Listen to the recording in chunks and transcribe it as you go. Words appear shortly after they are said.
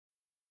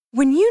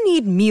When you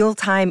need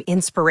mealtime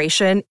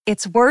inspiration,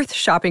 it's worth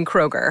shopping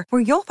Kroger,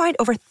 where you'll find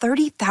over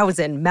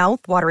 30,000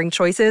 mouth-watering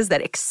choices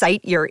that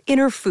excite your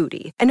inner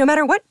foodie. And no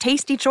matter what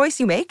tasty choice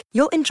you make,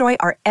 you'll enjoy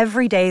our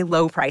everyday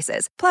low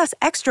prices, plus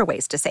extra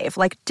ways to save,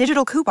 like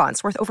digital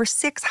coupons worth over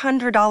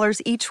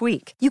 $600 each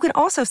week. You can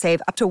also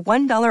save up to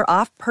 $1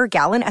 off per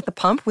gallon at the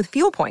pump with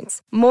fuel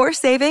points. More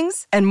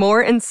savings and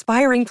more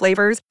inspiring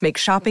flavors make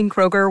shopping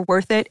Kroger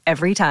worth it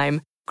every time.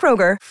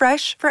 Kroger,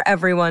 fresh for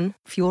everyone.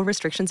 Fuel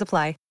restrictions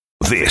apply.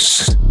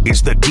 This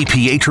is the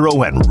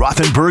DiPietro and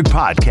Rothenberg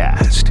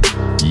podcast.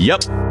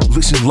 Yep.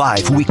 Listen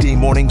live weekday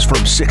mornings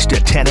from 6 to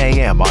 10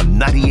 a.m. on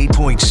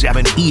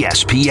 98.7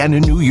 ESPN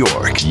in New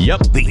York.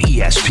 Yep. The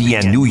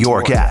ESPN New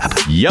York app.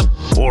 Yep.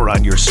 Or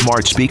on your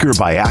smart speaker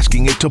by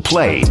asking it to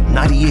play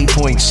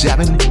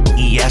 98.7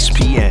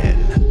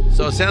 ESPN.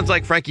 So it sounds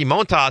like Frankie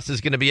Montas is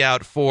going to be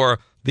out for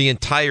the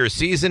entire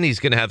season.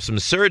 He's going to have some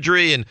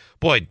surgery. And,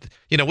 boy,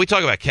 you know, we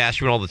talk about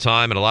Cashman all the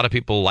time, and a lot of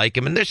people like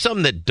him. And there's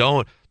some that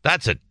don't.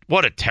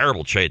 What a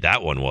terrible trade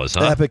that one was,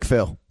 huh? Epic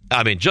fail.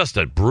 I mean, just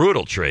a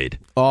brutal trade.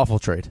 Awful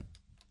trade.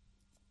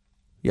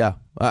 Yeah.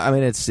 I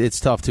mean, it's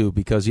tough, too,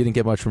 because you didn't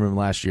get much from him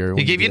last year.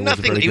 He gave you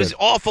nothing. He was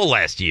awful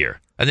last year.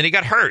 And then he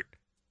got hurt.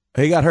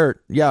 He got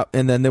hurt, yeah.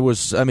 And then there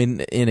was, I mean,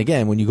 and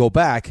again, when you go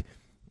back,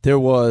 it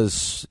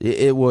was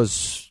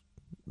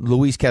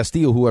Luis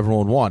Castillo who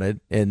everyone wanted,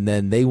 and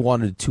then they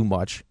wanted too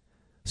much.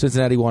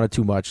 Cincinnati wanted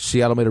too much.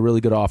 Seattle made a really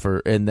good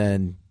offer, and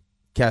then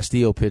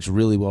Castillo pitched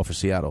really well for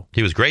Seattle.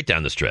 He was great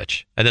down the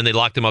stretch. And then they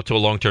locked him up to a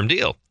long-term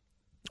deal.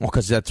 Well,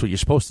 because that's what you're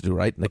supposed to do,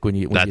 right? Like when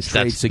you trade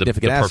significant assets.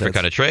 That's the perfect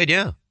kind of trade,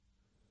 yeah.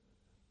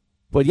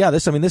 But yeah,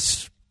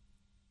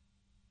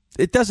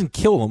 it doesn't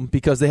kill them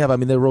because they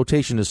have, their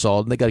rotation is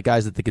solid, and they got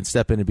guys that they can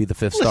step in and be the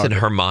fifth starter. Listen,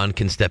 Herman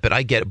can step in.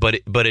 I get it,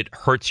 but it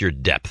hurts your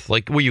depth.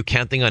 Like, were you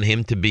counting on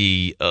him to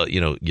be,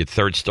 your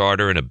third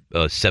starter in a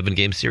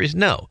 7-game series?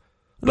 No.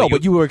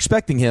 But you were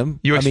expecting him.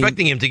 You were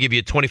expecting him to give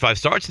you 25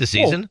 starts this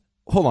season.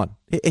 Hold on.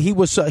 He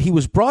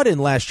was brought in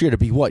last year to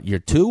be what, year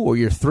 2 or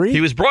year 3?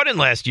 He was brought in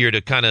last year to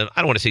kind of,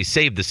 I don't want to say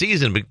save the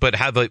season, but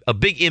have a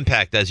big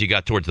impact as you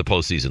got towards the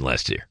postseason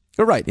last year.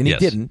 You're right, and he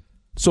didn't.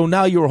 So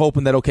now you were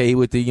hoping that, okay,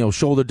 with the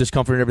shoulder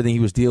discomfort and everything he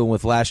was dealing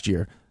with last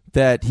year,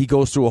 that he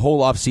goes through a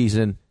whole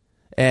offseason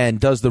and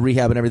does the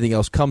rehab and everything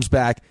else, comes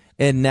back,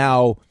 and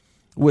now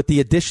with the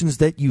additions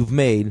that you've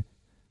made,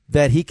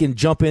 that he can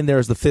jump in there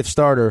as the fifth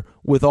starter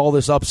with all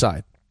this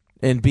upside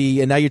and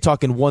now you're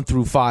talking 1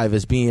 through 5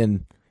 as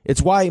being. It's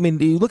why,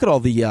 you look at all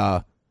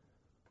the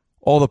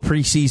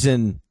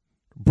preseason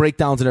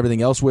breakdowns and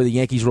everything else where the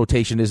Yankees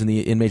rotation is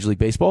in Major League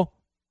Baseball.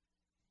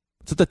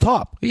 It's at the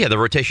top. Yeah, the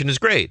rotation is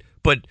great.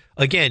 But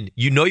again,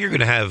 you're going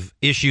to have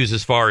issues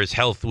as far as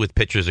health with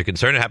pitchers are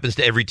concerned. It happens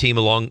to every team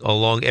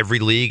along every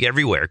league,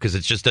 everywhere, because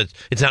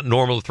it's not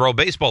normal to throw a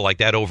baseball like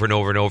that over and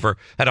over and over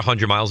at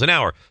 100 miles an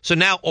hour. So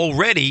now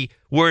already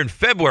we're in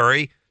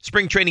February,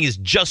 spring training is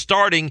just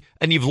starting,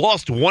 and you've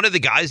lost one of the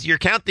guys you're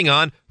counting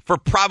on for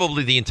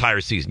probably the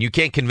entire season. You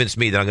can't convince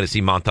me that I'm going to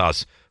see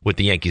Montas with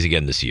the Yankees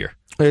again this year.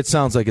 It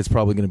sounds like it's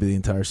probably going to be the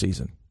entire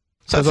season.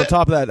 Because on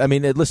top of that,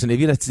 listen, if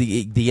that's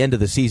the end of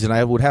the season,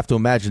 I would have to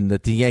imagine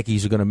that the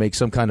Yankees are going to make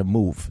some kind of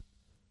move.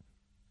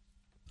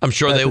 I'm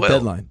sure they will.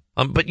 Deadline.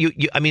 But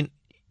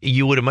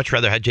you would have much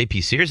rather had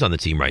J.P. Sears on the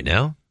team right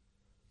now.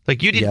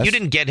 Like you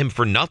didn't get him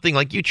for nothing.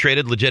 Like you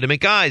traded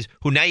legitimate guys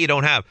who now you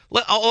don't have.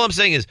 All I'm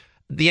saying is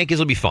the Yankees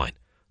will be fine.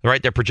 All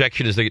right, their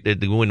projection is they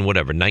win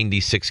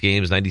 96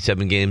 games,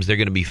 97 games. They're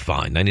going to be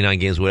fine. 99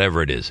 games,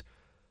 whatever it is.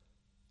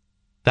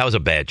 That was a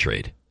bad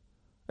trade.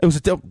 It was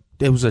a terrible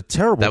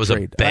trade. That was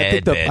a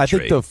bad trade. I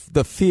think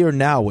the fear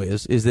now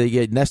is they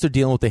get Nestor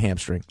dealing with the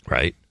hamstring.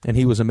 Right. And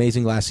he was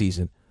amazing last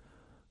season.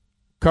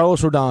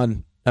 Carlos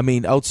Rodon,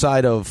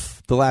 outside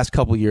of the last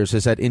couple of years,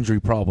 has had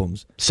injury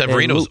problems.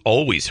 Severino's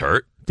always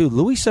hurt. Dude,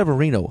 Luis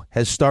Severino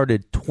has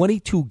started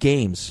 22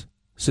 games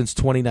since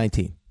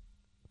 2019.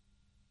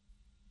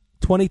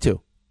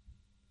 22.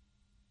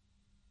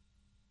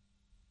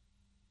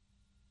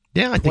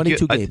 Yeah, I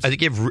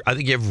think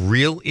you have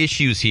real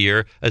issues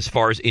here as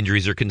far as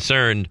injuries are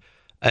concerned,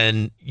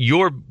 and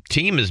your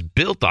team is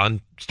built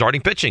on starting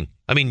pitching.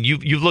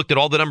 You've looked at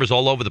all the numbers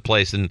all over the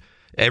place, and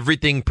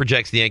everything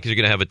projects the Yankees are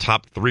going to have a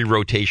top 3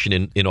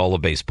 rotation in all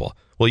of baseball.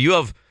 Well, you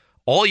have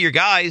all your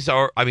guys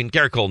are.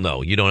 Garrett Cole,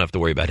 no, you don't have to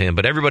worry about him,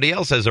 but everybody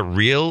else has a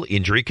real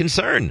injury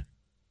concern.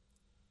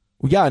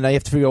 Yeah, now you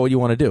have to figure out what you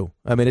want to do.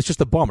 It's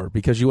just a bummer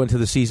because you went to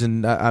the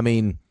season.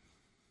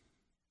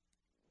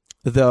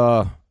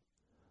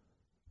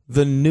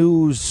 The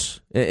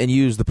news, and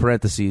use the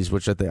parentheses,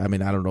 which I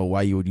don't know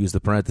why you would use the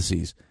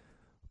parentheses,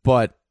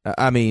 but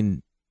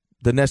the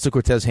Nestor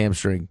Cortez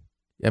hamstring.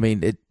 I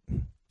don't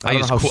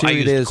know how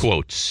serious it is. I used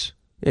quotes.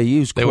 Yeah, you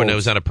used quotes. It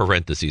was not a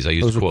parentheses. I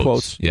used Those were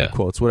quotes. Yeah,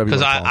 quotes. Whatever.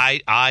 Because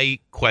I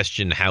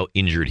question how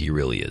injured he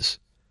really is.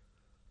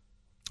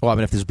 Well,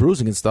 if there's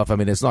bruising and stuff,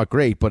 it's not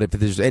great. But if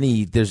there's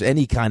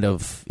any kind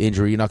of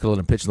injury, you're not going to let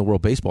him pitch in the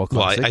World Baseball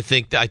Classic.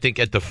 Well, I think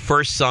at the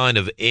first sign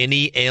of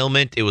any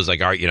ailment, it was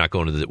like, all right, you're not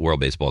going to the World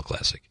Baseball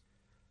Classic.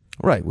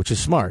 Right, which is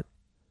smart.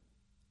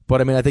 But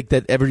I mean, I think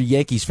that every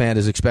Yankees fan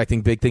is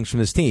expecting big things from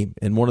this team,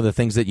 and one of the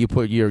things that you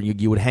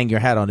would hang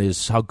your hat on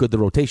is how good the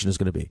rotation is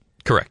going to be.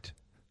 Correct.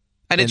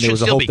 And it should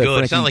still be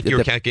good. It's not like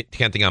you're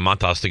counting on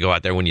Montas to go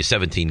out there and win you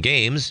 17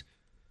 games.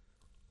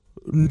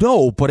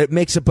 No, but it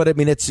makes it. But I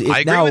mean, I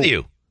agree with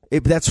you.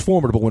 That's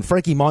formidable. When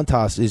Frankie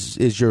Montas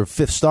is your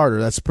fifth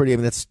starter, that's pretty. I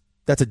mean,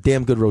 that's a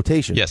damn good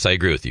rotation. Yes, I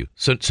agree with you.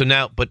 So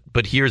now,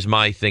 but here's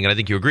my thing, and I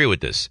think you agree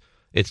with this.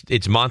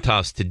 It's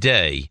Montas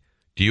today.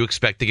 Do you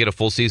expect to get a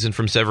full season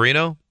from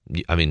Severino?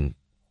 I mean,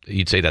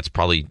 you'd say that's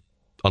probably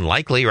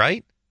unlikely,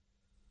 right?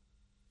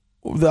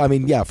 I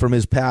mean, yeah, from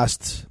his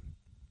past,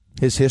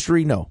 his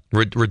history, no.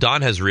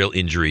 Rodon has real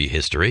injury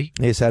history.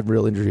 He's had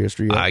real injury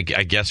history. Yeah. I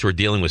guess we're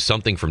dealing with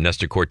something from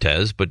Nestor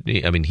Cortez, but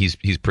I mean, he's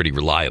pretty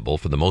reliable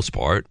for the most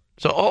part.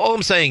 So all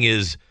I'm saying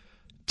is,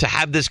 to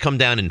have this come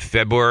down in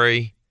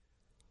February,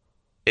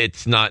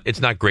 it's not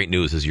great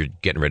news as you're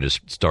getting ready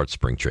to start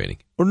spring training.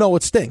 Well, no,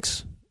 it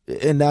stinks.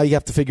 And now you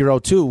have to figure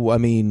out, too, I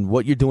mean,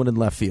 what you're doing in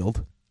left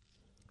field.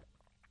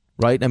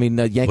 Right? I mean,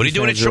 Yankees what are you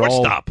doing at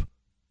shortstop?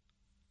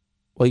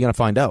 Well, you're going to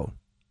find out.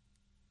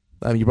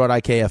 I mean, you brought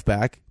IKF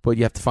back, but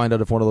you have to find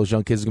out if one of those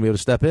young kids is going to be able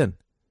to step in.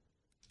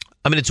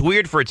 I mean, it's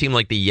weird for a team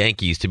like the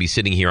Yankees to be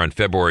sitting here on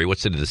February,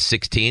 what's it, the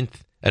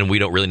 16th, and we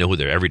don't really know who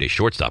their everyday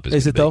shortstop is.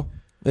 Is it, though?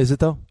 Is it,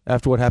 though?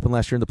 After what happened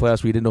last year in the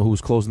playoffs where you didn't know who was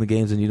closing the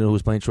games and you didn't know who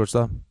was playing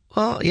shortstop?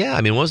 Well, yeah.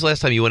 I mean, when was the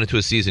last time you went into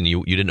a season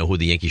you didn't know who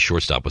the Yankee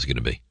shortstop was going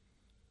to be?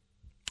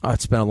 Oh,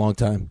 it's been a long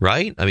time.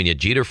 Right? I mean, you had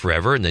Jeter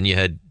forever, and then you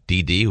had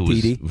Didi, who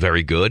was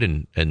very good,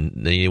 and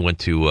then you went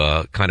to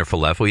Kiner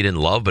Falefa, you didn't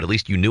love, but at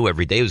least you knew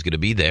every day he was going to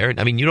be there.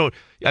 I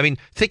mean,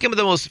 think of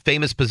the most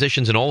famous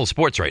positions in all of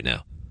sports right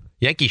now.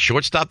 Yankee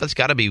shortstop, that's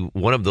got to be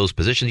one of those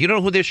positions. You don't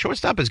know who their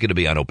shortstop is going to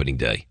be on opening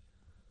day.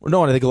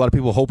 No, and I think a lot of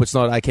people hope it's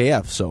not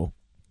IKF, so.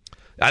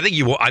 I think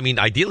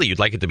ideally you'd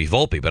like it to be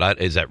Volpe,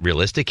 but is that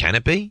realistic? Can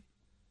it be?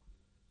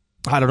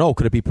 I don't know.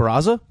 Could it be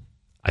Peraza?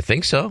 I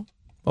think so.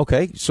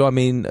 Okay, so I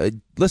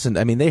mean, listen,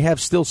 I mean, they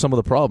have still some of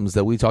the problems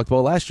that we talked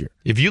about last year.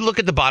 If you look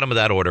at the bottom of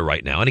that order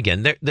right now, and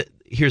again,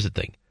 here's the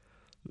thing.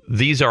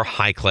 These are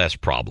high-class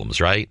problems,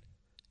 right?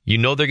 You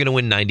know they're going to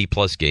win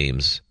 90-plus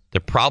games.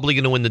 They're probably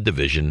going to win the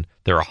division.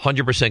 They're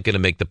 100% going to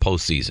make the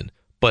postseason.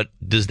 But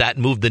does that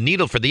move the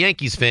needle for the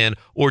Yankees fan,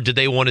 or do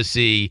they want to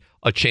see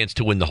a chance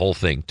to win the whole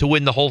thing? To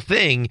win the whole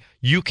thing,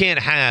 you can't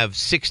have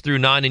 6 through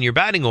 9 in your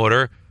batting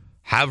order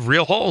have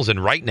real holes.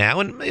 And right now,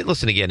 and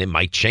listen again, it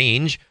might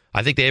change.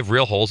 I think they have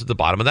real holes at the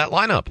bottom of that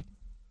lineup.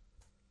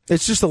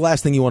 It's just the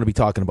last thing you want to be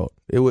talking about.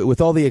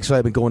 With all the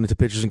excitement going into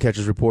pitchers and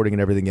catchers reporting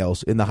and everything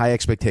else, and the high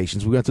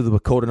expectations, we went through the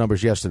Bakota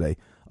numbers yesterday.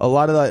 A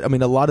lot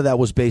of that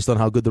was based on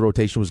how good the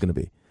rotation was going to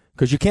be.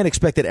 Because you can't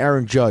expect that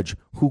Aaron Judge,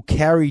 who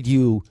carried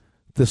you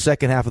the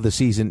second half of the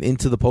season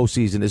into the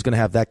postseason, is going to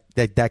have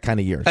that kind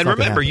of year. And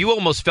remember, you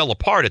almost fell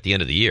apart at the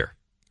end of the year.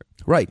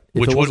 Right.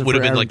 Which would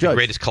have been like the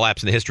greatest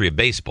collapse in the history of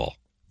baseball.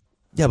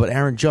 Yeah, but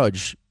Aaron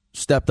Judge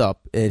stepped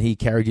up and he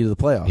carried you to the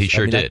playoffs. He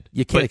sure did.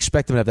 You can't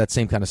expect him to have that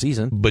same kind of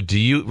season. But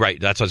right,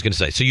 that's what I was going to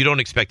say. So you don't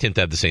expect him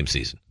to have the same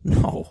season?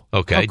 No.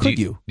 Okay. How could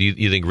you?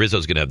 You think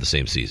Rizzo's going to have the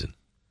same season?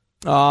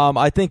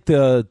 I think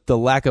the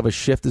lack of a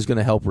shift is going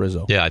to help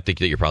Rizzo. Yeah, I think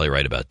that you're probably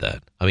right about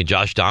that. I mean,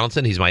 Josh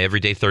Donaldson, he's my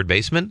everyday third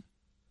baseman.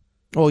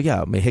 Oh,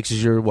 yeah. I mean, Hicks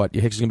is your what?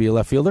 Hicks is going to be a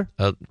left fielder?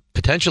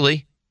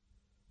 Potentially.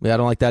 Yeah, I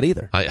don't like that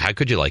either. How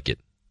could you like it?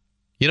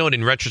 You know what,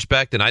 in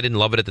retrospect, and I didn't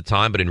love it at the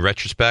time, but in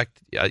retrospect,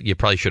 you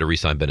probably should have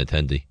re-signed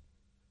Benintendi.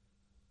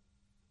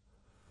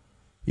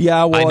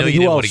 Yeah, well, I know you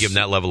didn't want to give him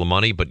that level of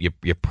money, but you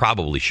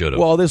probably should have.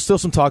 Well, there's still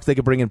some talks they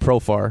could bring in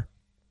Profar.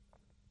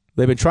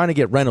 They've been trying to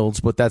get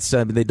Reynolds, but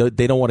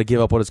they don't want to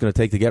give up what it's going to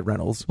take to get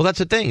Reynolds. Well, that's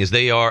the thing, is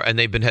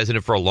they've been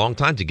hesitant for a long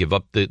time to give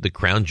up the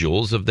crown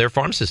jewels of their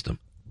farm system.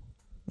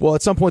 Well,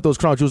 at some point, those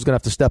crown jewels are going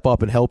to have to step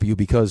up and help you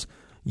because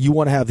you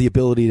want to have the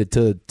ability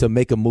to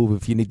make a move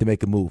if you need to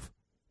make a move.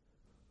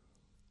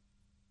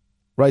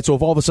 Right? So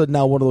if all of a sudden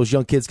now one of those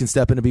young kids can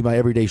step in and be my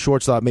everyday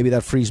shortstop, maybe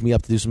that frees me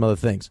up to do some other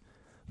things.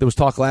 There was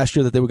talk last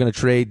year that they were going to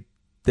trade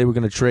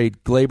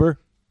Glaber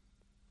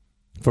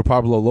for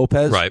Pablo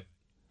Lopez. Right.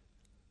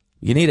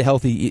 You need a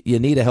healthy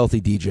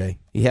DJ.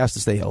 He has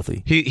to stay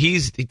healthy.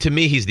 He's to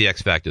me, he's the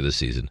X factor this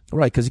season.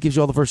 Right, because he gives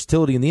you all the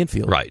versatility in the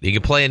infield. Right. He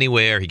can play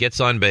anywhere. He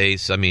gets on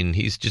base. I mean,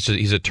 he's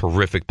a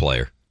terrific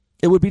player.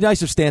 It would be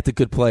nice if Stanton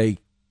could play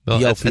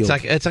the outfield.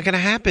 It's not going to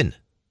happen.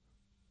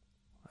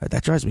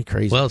 That drives me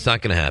crazy. Well, it's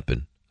not going to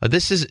happen.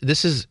 This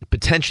is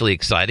potentially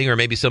exciting, or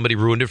maybe somebody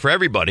ruined it for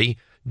everybody.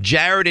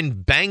 Jared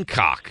in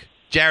Bangkok.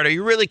 Jared, are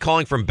you really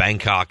calling from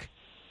Bangkok?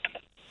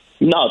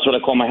 No, it's what I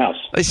call my house.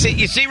 You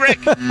see, Rick?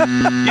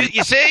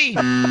 you see?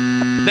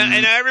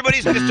 Now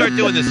everybody's going to start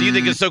doing this. You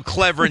think it's so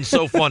clever and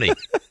so funny.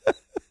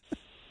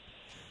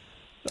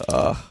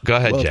 Go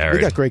ahead, Jared.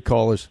 We got great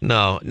callers.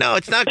 No,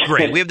 it's not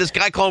great. We have this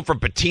guy calling from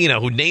Patina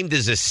who named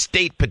his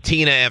estate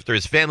Patina after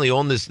his family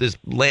owned this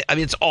land. I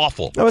mean, it's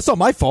awful. No, it's not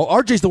my fault.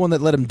 RJ's the one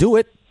that let him do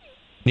it.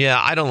 Yeah,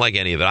 I don't like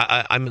any of it.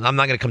 I'm not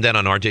going to come down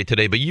on RJ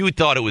today, but you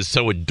thought it was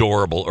so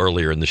adorable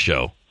earlier in the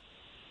show.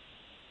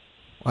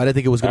 I didn't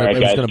think it was going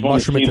to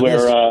mushroom into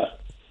this.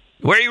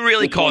 Where are you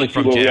really calling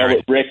from, Super Bowl Jared?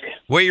 with Rick,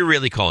 Where are you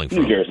really calling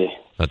from? New Jersey.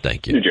 Oh,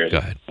 thank you. New Jersey. Go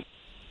ahead.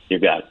 You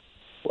got it.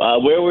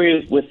 Where were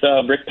you with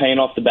Rick paying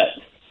off the bet?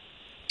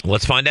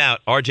 Let's find out.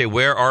 RJ,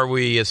 where are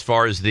we as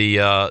far as the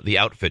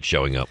outfit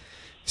showing up?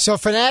 So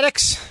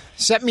Fanatics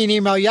sent me an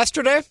email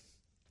yesterday.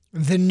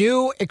 The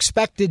new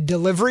expected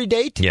delivery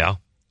date, Yeah.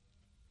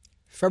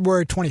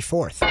 February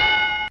 24th.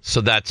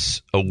 So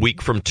that's a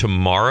week from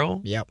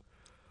tomorrow? Yep.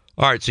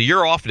 All right, so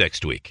you're off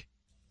next week.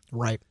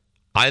 Right.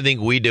 I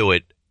think we do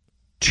it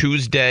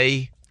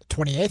Tuesday,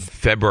 28th.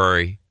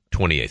 February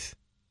 28th.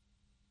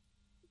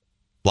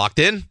 Locked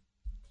in?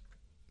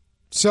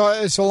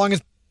 So long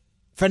as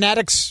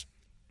Fanatics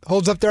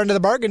holds up their end of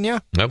the bargain, yeah.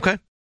 Okay.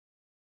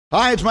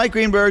 Hi, it's Mike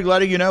Greenberg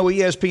letting you know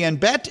ESPN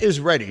Bet is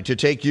ready to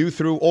take you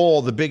through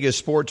all the biggest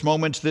sports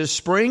moments this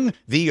spring.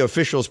 The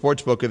official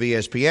sportsbook of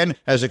ESPN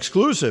has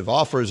exclusive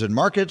offers and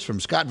markets from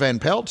Scott Van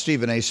Pelt,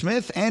 Stephen A.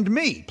 Smith, and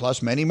me,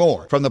 plus many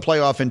more. From the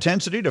playoff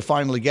intensity to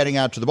finally getting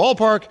out to the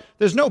ballpark,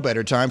 there's no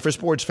better time for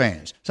sports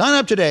fans. Sign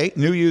up today.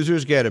 New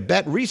users get a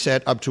bet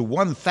reset up to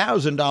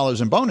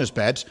 $1,000 in bonus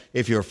bets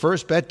if your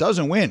first bet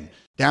doesn't win.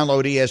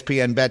 Download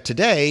ESPN Bet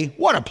today.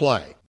 What a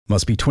play.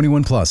 Must be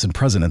 21 plus and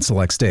present in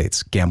select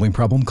states. Gambling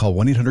problem? Call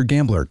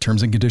 1-800-GAMBLER.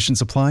 Terms and conditions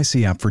apply.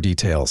 See app for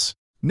details.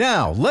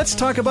 Now, let's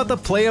talk about the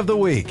play of the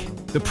week.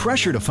 The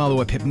pressure to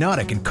follow up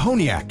Hypnotic and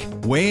Cognac,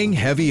 weighing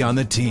heavy on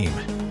the team.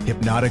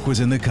 Hypnotic was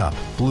in the cup,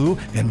 blue,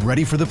 and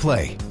ready for the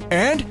play.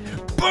 And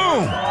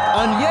boom!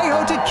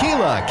 Añejo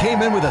Tequila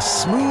came in with a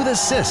smooth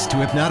assist to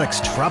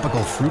Hypnotic's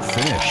tropical fruit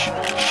finish.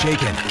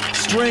 Shaken,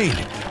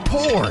 strained,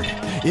 poured.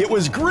 It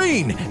was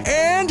green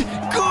and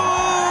good!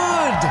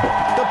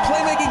 The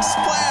playmaking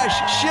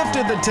splash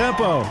shifted the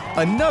tempo.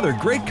 Another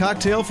great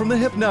cocktail from the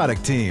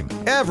Hypnotic team.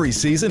 Every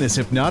season is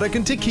Hypnotic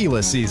and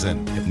Tequila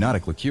season.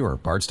 Hypnotic Liqueur,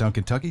 Bardstown,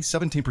 Kentucky,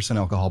 17%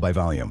 alcohol by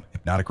volume.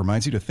 Hypnotic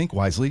reminds you to think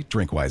wisely,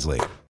 drink wisely.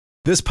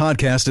 This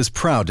podcast is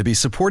proud to be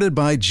supported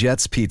by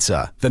Jets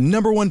Pizza, the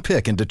 #1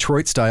 pick in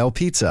Detroit-style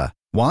pizza.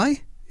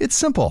 Why? It's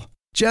simple.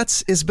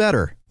 Jets is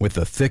better. With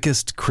the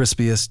thickest,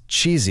 crispiest,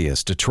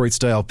 cheesiest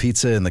Detroit-style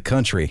pizza in the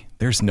country,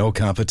 there's no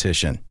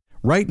competition.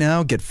 Right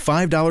now, get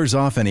 $5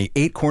 off any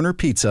 8-corner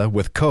pizza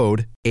with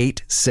code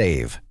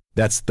 8SAVE.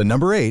 That's the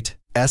number 8,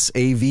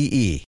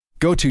 S-A-V-E.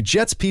 Go to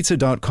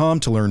jetspizza.com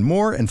to learn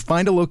more and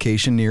find a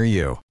location near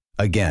you.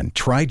 Again,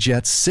 try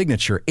Jet's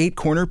signature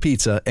 8-corner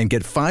pizza and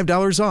get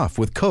 $5 off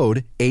with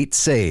code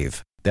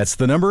 8SAVE. That's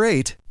the number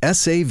 8,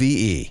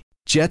 S-A-V-E.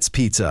 Jet's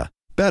Pizza.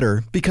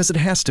 Better because it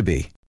has to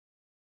be.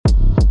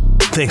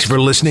 Thanks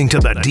for listening to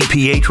the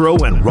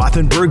DiPietro and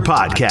Rothenberg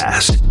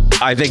podcast.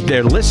 I think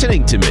they're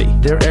listening to me.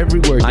 They're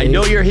everywhere, Dave. I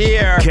know you're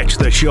here. Catch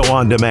the show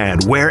on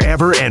demand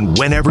wherever and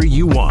whenever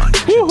you want.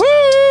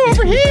 Woohoo!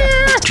 Over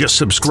here! Just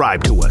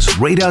subscribe to us,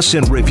 rate us,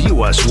 and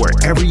review us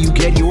wherever you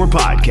get your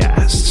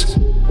podcasts.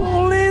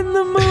 All in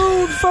the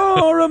mood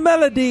for a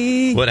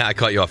melody. What? I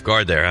caught you off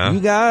guard there, huh?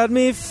 You got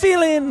me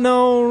feeling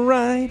all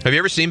right. Have you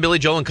ever seen Billy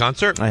Joel in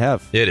concert? I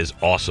have. It is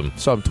awesome.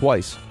 Saw him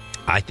twice.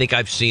 I think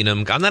I've seen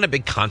him. I'm not a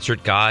big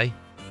concert guy,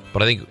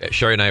 but I think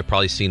Sherry and I have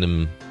probably seen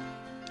him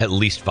at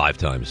least 5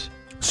 times.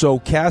 So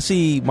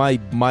Cassie,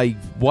 my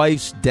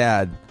wife's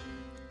dad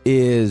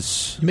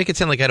is... You make it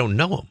sound like I don't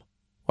know him.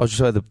 I was just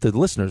saying the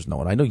listeners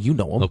know it. I know you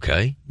know him.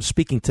 Okay. I'm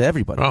speaking to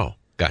everybody. Oh,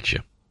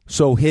 gotcha.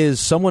 So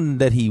someone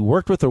that he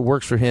worked with or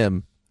works for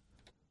him,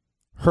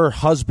 her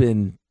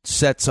husband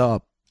sets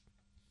up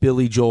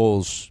Billy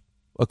Joel's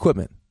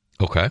equipment.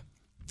 Okay.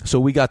 So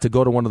we got to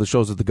go to one of the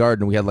shows at the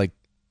Garden. We had like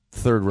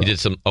third row. You did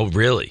some... Oh,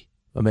 really?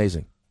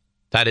 Amazing.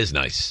 That is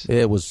nice.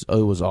 It was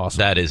awesome.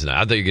 That is nice.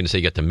 I thought you were going to say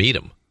you got to meet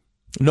him.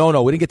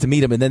 No, we didn't get to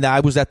meet him. And then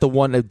I was at the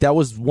one, that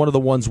was one of the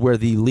ones where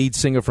the lead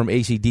singer from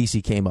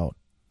AC/DC came out.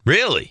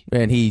 Really?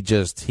 And he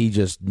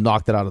just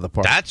knocked it out of the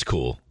park. That's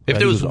cool. If Yeah,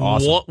 there he was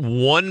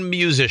awesome. one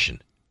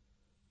musician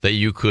that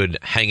you could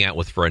hang out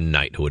with for a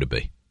night, who would it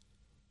be?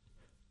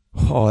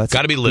 Oh, that's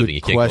got to be living.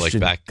 You can't go like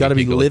back. Got to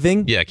be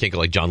living? Yeah, can't go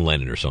like John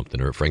Lennon or something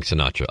or Frank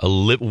Sinatra.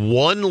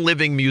 One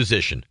living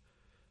musician.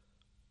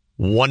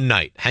 One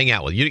night. Hang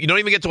out with. You don't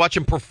even get to watch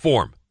him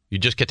perform. You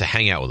just get to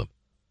hang out with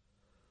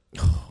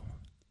him.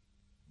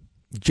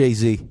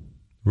 Jay-Z.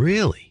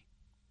 Really?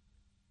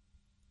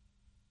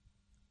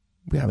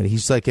 Yeah,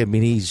 he's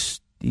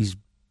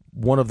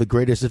one of the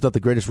greatest, if not the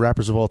greatest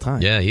rappers of all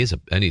time. Yeah, he's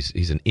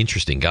an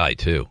interesting guy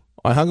too.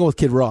 I hung out with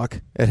Kid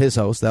Rock at his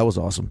house. That was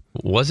awesome.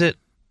 Was it?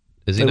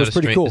 It was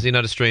pretty cool. Is he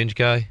not a strange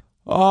guy?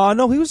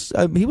 No, he was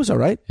all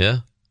right. Yeah.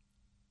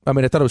 I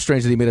thought it was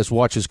strange that he made us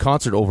watch his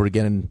concert over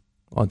again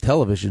on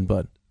television,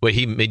 but... Wait,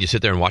 he made you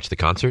sit there and watch the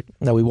concert?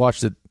 No, we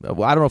watched it.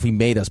 Well, I don't know if he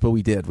made us, but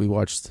we did.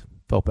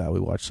 Felt bad. We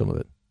watched some of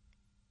it.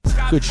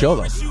 Good show,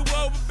 though.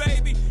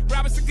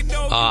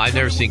 I've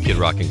never seen Kid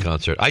Rock in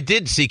concert. I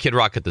did see Kid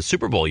Rock at the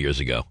Super Bowl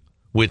years ago.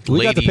 We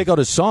got to pick out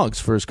his songs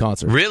for his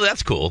concert. Really?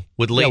 That's cool.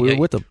 Yeah, we were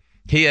with him.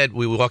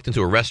 We walked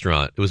into a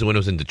restaurant. It was when it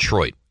was in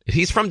Detroit.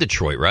 He's from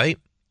Detroit, right?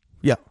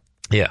 Yeah.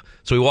 Yeah.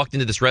 So we walked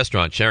into this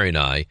restaurant, Sherry and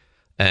I,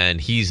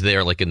 and he's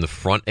there like in the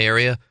front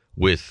area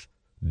with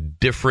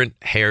different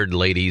haired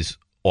ladies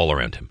all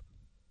around him.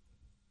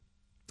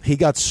 He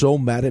got so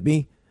mad at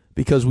me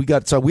because we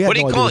had What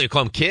do you no call idea. him? You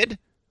call him Kid?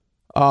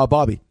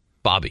 Bobby.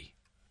 Bobby.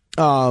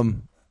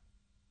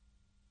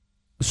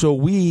 So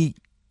we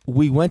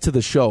went to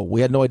the show.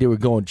 We had no idea we were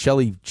going.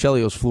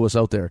 Chelios flew us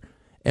out there,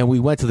 and we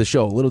went to the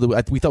show.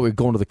 We thought we were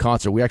going to the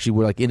concert. We actually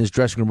were like in his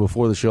dressing room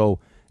before the show,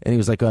 and he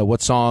was like,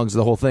 "What songs?"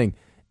 The whole thing.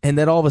 And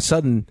then all of a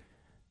sudden,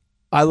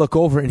 I look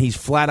over and he's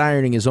flat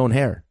ironing his own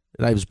hair,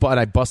 and I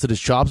busted his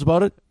chops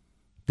about it.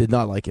 Did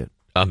not like it.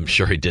 I'm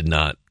sure he did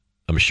not.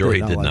 I'm sure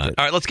he did not.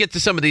 All right, let's get to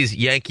some of these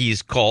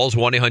Yankees calls.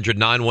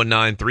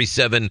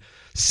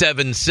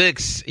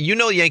 1-800-919-3776. You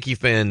know Yankee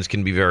fans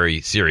can be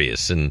very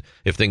serious, and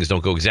if things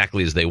don't go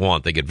exactly as they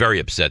want, they get very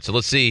upset. So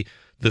let's see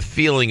the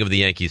feeling of the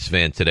Yankees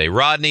fan today.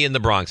 Rodney in the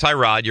Bronx. Hi,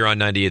 Rod. You're on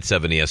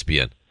 98.7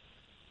 ESPN.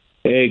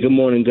 Hey, good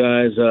morning,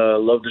 guys.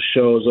 Love the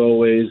show as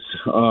always.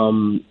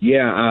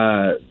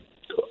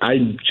 I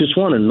just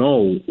want to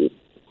know,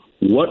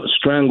 what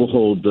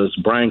stranglehold does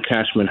Brian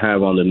Cashman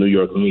have on the New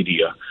York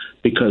media?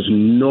 Because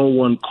no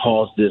one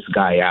calls this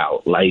guy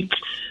out. Like,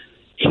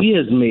 he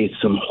has made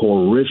some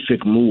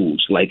horrific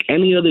moves. Like,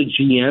 any other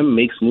GM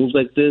makes moves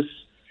like this,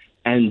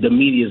 and the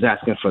media is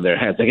asking for their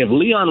heads. Like, if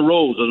Leon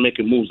Rose was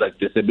making moves like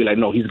this, they'd be like,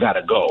 no, he's got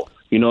to go.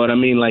 You know what I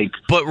mean? Like,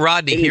 but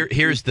Rodney,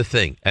 here's the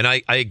thing, and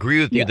I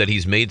agree with you that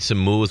he's made some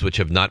moves which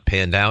have not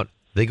panned out.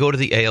 They go to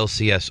the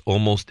ALCS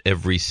almost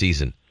every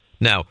season.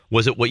 Now,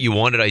 was it what you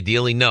wanted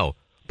ideally? No.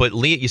 But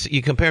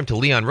you compare him to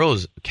Leon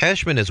Rose.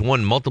 Cashman has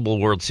won multiple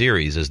World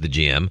Series as the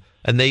GM,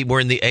 and they were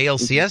in the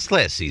ALCS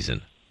last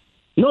season.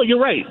 No, you're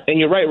right. And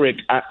you're right,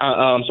 Rick.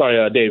 I'm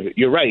sorry, David.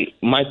 You're right.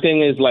 My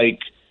thing is, like,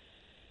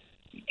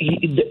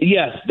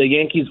 yes, the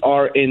Yankees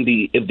are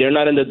if they're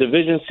not in the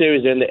division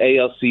series, they're in the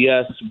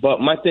ALCS.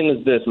 But my thing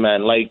is this,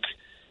 man, like,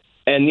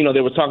 and, you know,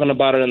 they were talking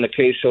about it on the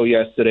K show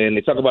yesterday, and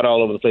they talk about it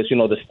all over the place, you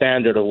know, the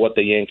standard of what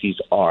the Yankees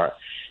are.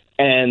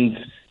 And,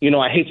 you know,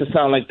 I hate to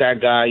sound like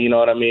that guy, you know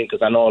what I mean?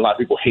 Because I know a lot of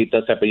people hate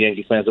that type of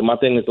Yankee fans. But my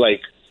thing is,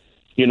 like,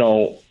 you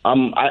know,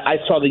 I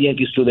saw the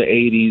Yankees through the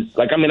 80s.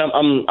 Like, I mean,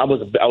 I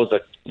was a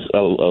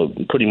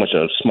pretty much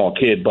a small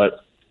kid,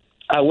 but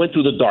I went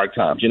through the dark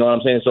times, you know what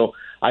I'm saying? So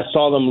I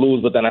saw them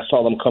lose, but then I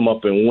saw them come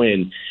up and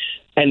win.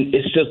 And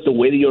it's just the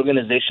way the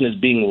organization is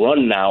being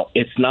run now.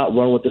 It's not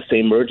run with the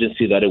same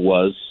urgency that it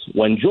was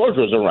when George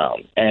was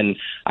around. And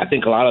I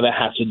think a lot of that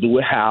has to do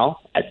with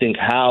Hal. I think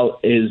Hal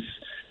is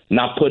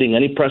not putting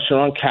any pressure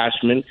on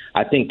Cashman.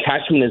 I think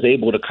Cashman is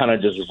able to kind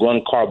of just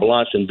run carte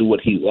blanche and do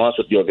what he wants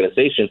with the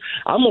organization.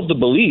 I'm of the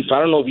belief, I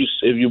don't know if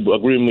you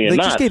agree with me or not.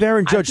 They just gave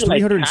Aaron Judge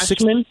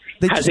 $360.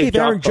 They just gave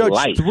Aaron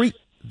Judge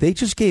They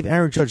just gave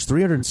Aaron Judge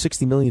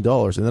 $360 million,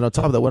 and then on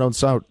top of that went out and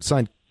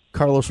signed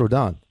Carlos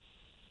Rodon.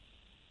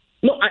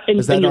 No,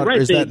 is that not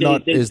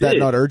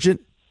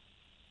urgent?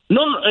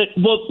 No,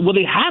 well,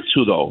 they had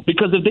to, though,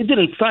 because if they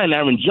didn't sign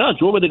Aaron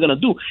Judge, what were they going to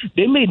do?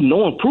 They made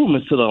no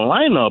improvements to the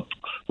lineup,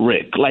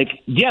 Rick.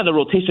 Like, yeah, the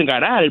rotation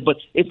got added, but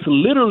it's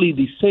literally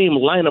the same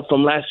lineup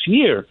from last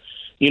year.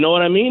 You know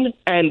what I mean?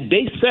 And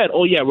they said,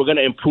 oh, yeah, we're going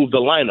to improve the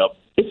lineup.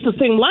 It's the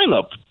same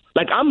lineup.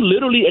 Like, I'm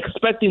literally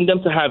expecting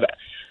them to have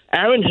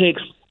Aaron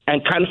Hicks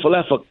and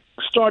Kiner-Falefa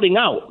starting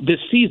out this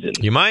season.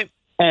 You might.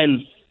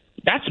 And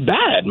that's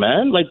bad,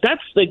 man.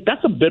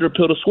 That's a bitter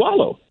pill to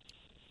swallow.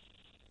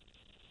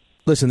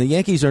 Listen, the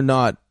Yankees are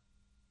not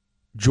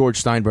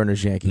George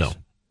Steinbrenner's Yankees. No.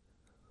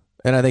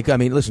 And I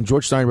mean, listen,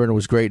 George Steinbrenner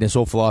was great in his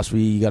whole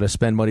philosophy. You got to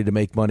spend money to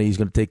make money. He's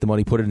going to take the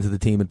money, put it into the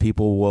team, and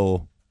people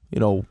will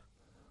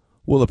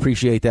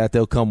appreciate that.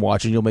 They'll come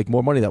watch, and you'll make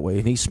more money that way.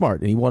 And he's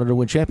smart, and he wanted to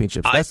win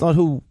championships. That's not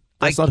who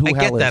I Hal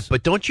get that, is.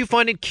 but don't you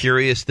find it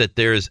curious that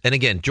and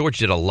again, George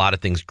did a lot of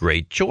things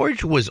great.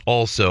 George was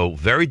also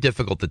very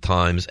difficult at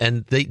times,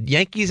 and the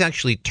Yankees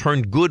actually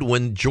turned good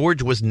when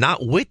George was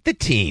not with the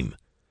team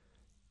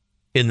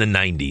in the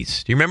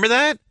 90s. Do you remember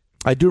that?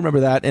 I do remember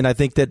that, and I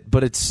think that,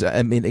 but it's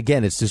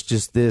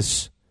just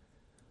this.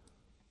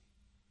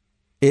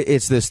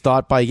 It's this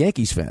thought by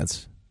Yankees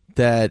fans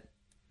that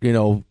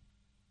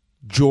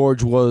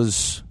George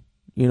was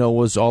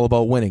all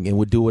about winning and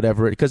would do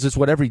whatever, because it's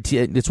what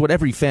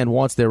every fan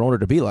wants their owner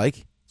to be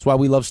like. That's why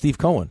we love Steve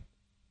Cohen.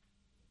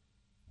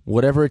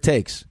 Whatever it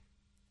takes,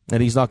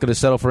 and he's not going to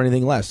settle for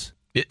anything less.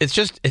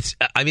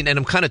 I mean, and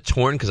I'm kind of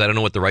torn because I don't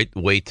know what the right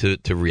way to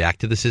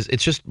react to this is.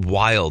 It's just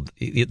wild.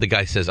 The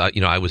guy says,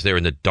 I was there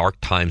in the dark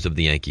times of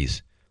the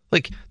Yankees.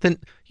 Like, then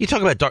you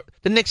talk about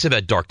the Knicks have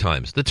had dark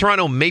times. The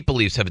Toronto Maple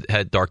Leafs have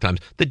had dark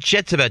times. The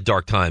Jets have had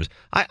dark times.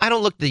 I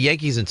don't look at the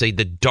Yankees and say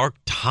the dark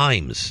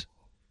times.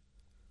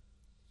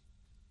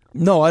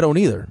 No, I don't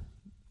either.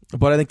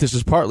 But I think this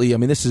is partly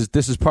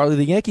partly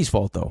the Yankees'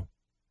 fault, though.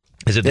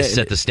 Is it they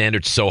set the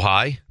standard so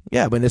high?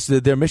 Yeah, but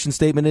their mission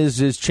statement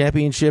is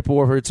championship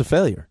or it's a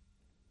failure.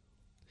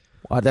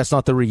 That's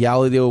not the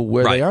reality of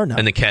where they are now.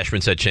 And the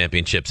Cashman said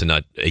championships and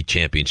not a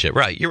championship.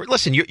 Right.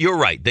 You're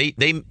right.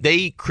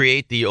 They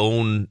create their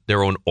own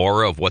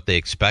aura of what they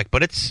expect,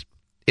 but it's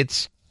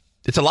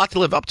a lot to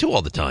live up to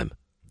all the time.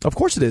 Of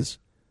course it is.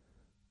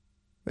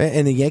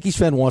 And the Yankees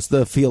fan wants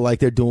to feel like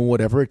they're doing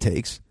whatever it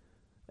takes.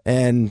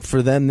 And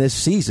for them this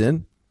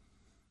season,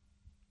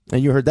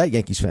 and you heard that,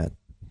 Yankees fan,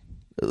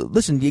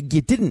 Listen,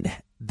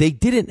 they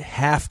didn't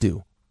have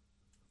to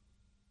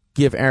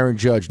give Aaron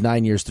Judge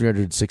 9 years,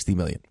 $360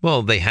 million.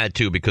 Well, they had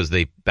to because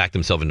they backed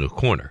themselves into a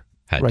corner.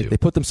 Right, they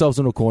put themselves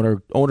into a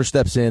corner. Owner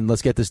steps in.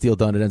 Let's get this deal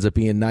done. It ends up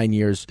being 9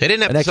 years. They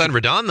didn't have to sign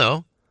Rodon,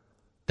 though.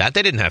 That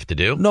they didn't have to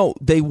do. No,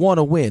 they want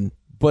to win.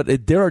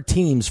 But there are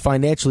teams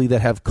financially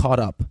that have caught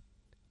up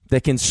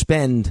that can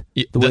spend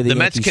the way the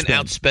Mets Yankees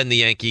can spend. outspend the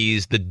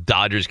Yankees. The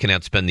Dodgers can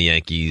outspend the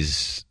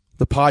Yankees.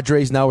 The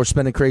Padres now are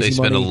spending crazy money. They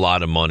spend a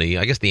lot of money.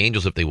 I guess the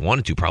Angels, if they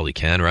wanted to, probably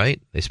can,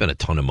 right? They spend a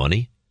ton of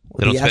money.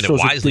 They don't spend it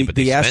wisely, but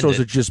they spend it. The Astros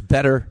are just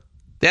better.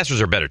 The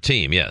Astros are a better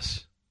team,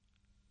 yes.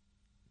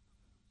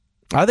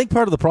 I think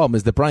part of the problem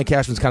is that Brian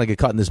Cashman's kind of get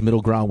caught in this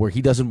middle ground where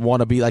he doesn't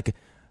want to be like,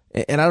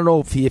 and I don't know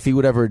if he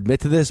would ever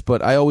admit to this,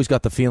 but I always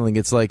got the feeling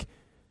it's like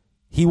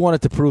he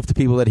wanted to prove to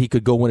people that he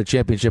could go win a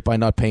championship by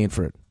not paying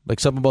for it.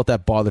 Like something about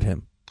that bothered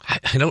him.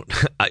 I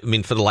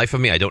mean, for the life of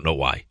me, I don't know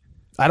why.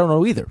 I don't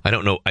know either. I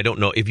don't know.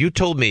 If you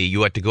told me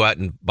you had to go out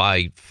and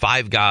buy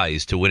 5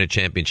 guys to win a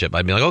championship,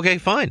 I'd be like, okay,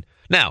 fine.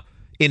 Now,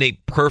 in a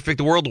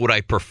perfect world, would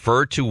I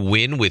prefer to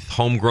win with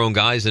homegrown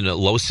guys in a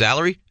low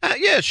salary?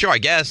 Yeah, sure, I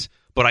guess.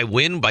 But I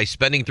win by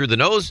spending through the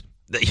nose.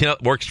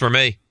 It works for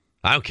me.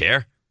 I don't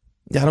care.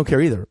 Yeah, I don't care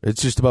either.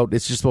 It's just about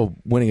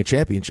winning a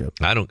championship.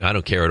 I don't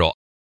care at all.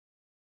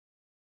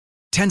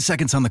 10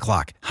 seconds on the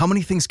clock. How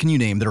many things can you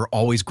name that are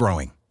always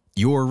growing?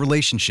 Your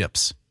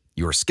relationships,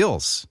 your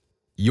skills,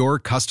 your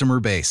customer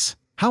base.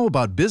 How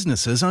about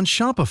businesses on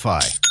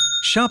Shopify?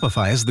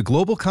 Shopify is the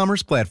global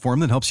commerce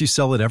platform that helps you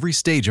sell at every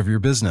stage of your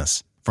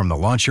business. From the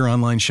launch your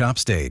online shop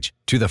stage,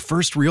 to the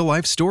first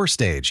real-life store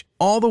stage,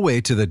 all the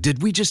way to the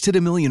did we just hit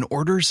 1 million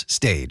orders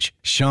stage.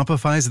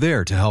 Shopify's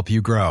there to help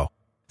you grow.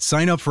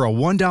 Sign up for a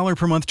 $1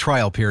 per month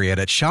trial period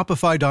at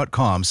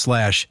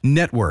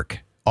shopify.com/network,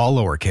 all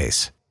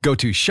lowercase. Go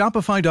to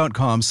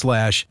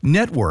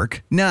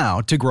shopify.com/network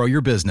now to grow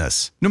your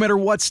business, no matter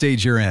what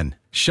stage you're in.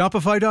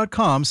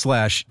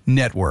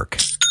 Shopify.com/network.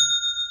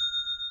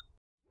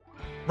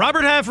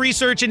 Robert Half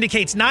research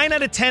indicates 9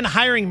 out of 10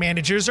 hiring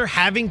managers are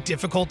having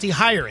difficulty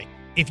hiring.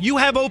 If you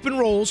have open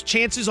roles,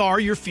 chances are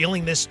you're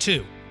feeling this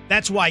too.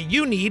 That's why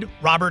you need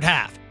Robert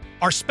Half.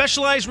 Our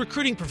specialized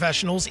recruiting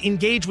professionals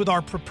engage with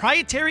our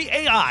proprietary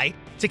AI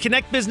to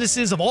connect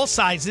businesses of all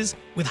sizes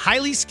with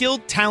highly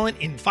skilled talent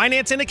in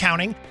finance and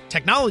accounting,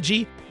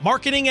 technology,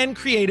 marketing and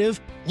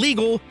creative,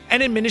 legal,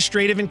 and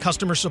administrative and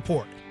customer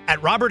support.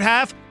 At Robert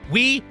Half,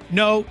 we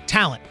know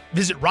talent.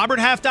 Visit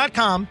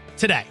roberthalf.com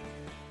today.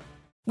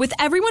 With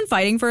everyone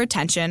fighting for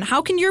attention,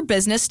 how can your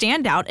business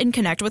stand out and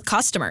connect with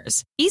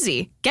customers?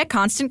 Easy. Get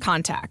Constant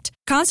Contact.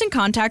 Constant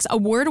Contact's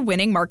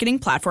award-winning marketing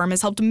platform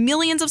has helped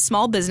millions of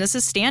small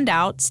businesses stand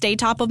out, stay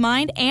top of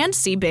mind, and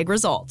see big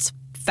results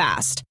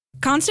fast.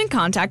 Constant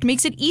Contact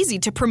makes it easy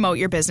to promote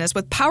your business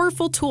with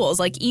powerful tools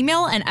like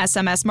email and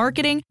SMS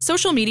marketing,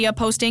 social media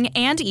posting,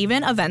 and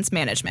even events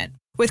management.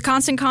 With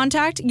Constant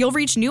Contact, you'll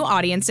reach new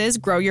audiences,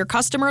 grow your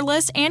customer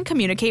list, and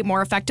communicate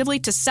more effectively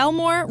to sell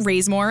more,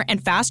 raise more,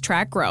 and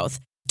fast-track growth.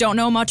 Don't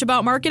know much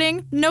about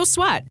marketing? No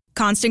sweat.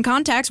 Constant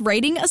Contact's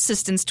writing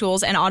assistance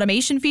tools and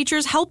automation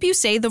features help you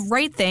say the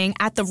right thing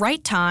at the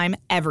right time,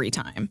 every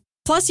time.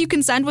 Plus, you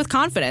can send with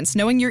confidence,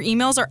 knowing your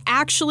emails are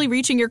actually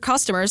reaching your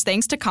customers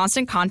thanks to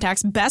Constant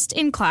Contact's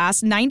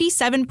best-in-class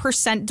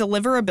 97%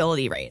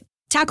 deliverability rate.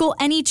 Tackle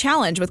any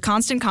challenge with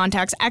Constant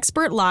Contact's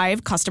expert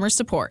live customer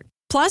support.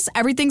 Plus,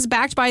 everything's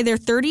backed by their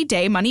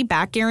 30-day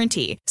money-back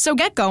guarantee. So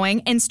get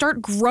going and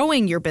start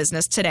growing your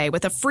business today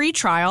with a free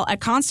trial at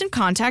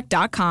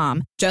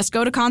ConstantContact.com. Just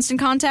go to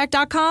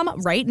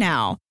ConstantContact.com right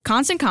now.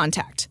 Constant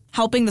Contact,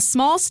 helping the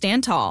small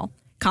stand tall.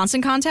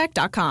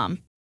 ConstantContact.com.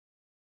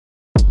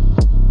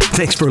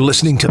 Thanks for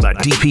listening to the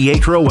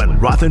DiPietro and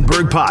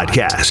Rothenberg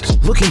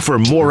podcast. Looking for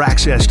more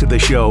access to the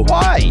show?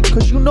 Why?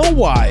 Because you know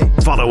why.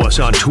 Follow us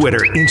on Twitter,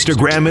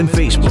 Instagram, and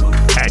Facebook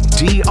at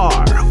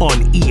DR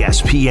on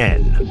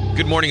ESPN.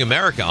 Good Morning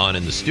America on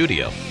in the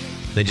studio.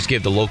 They just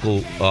gave the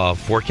local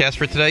forecast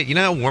for today. You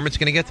know how warm it's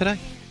going to get today?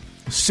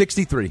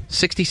 63.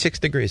 66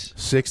 degrees.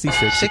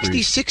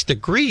 66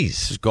 degrees.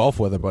 This is golf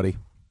weather, buddy.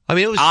 I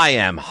mean, I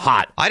am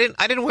hot. I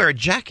didn't wear a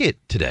jacket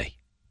today.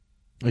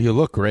 You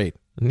look great.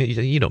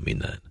 You don't mean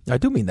that. I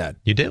do mean that.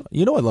 You do?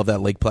 You know I love that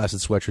Lake Placid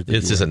sweatshirt.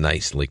 This is a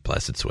nice Lake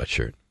Placid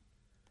sweatshirt.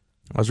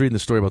 I was reading the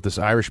story about this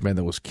Irishman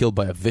that was killed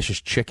by a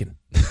vicious chicken.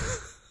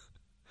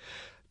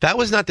 That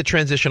was not the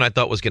transition I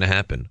thought was going to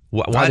happen.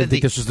 I didn't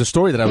think this was the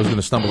story that I was going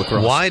to stumble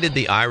across. Why did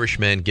the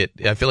Irishman get...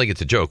 I feel like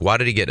it's a joke. Why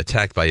did he get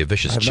attacked by a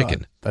vicious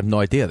chicken? I have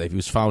no idea. He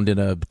was found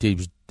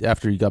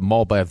after he got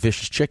mauled by a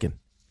vicious chicken.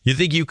 You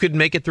think you could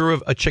make it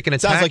through a chicken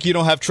attack? Sounds like you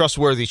don't have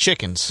trustworthy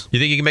chickens. You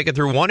think you can make it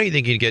through one, or you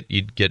think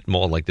you'd get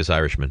mauled like this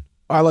Irishman?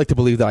 I like to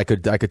believe that I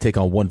could take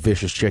on one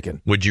vicious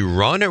chicken. Would you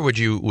run, or would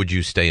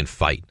you stay and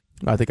fight?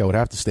 I think I would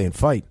have to stay and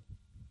fight.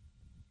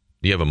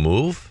 Do you have a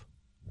move?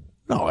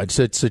 No, I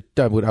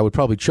would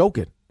probably choke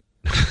it.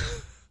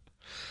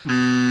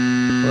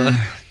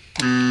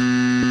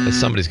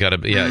 Somebody's got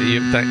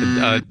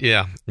to.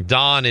 Yeah.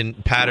 Don in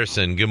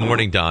Patterson. Good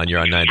morning, Don.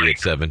 You're on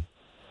 98.7.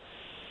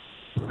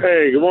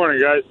 Hey, good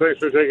morning, guys. Thanks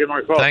for taking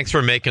my call. Thanks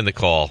for making the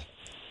call.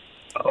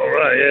 All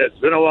right, yeah, it's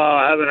been a while.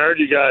 I haven't heard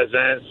you guys,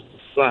 man.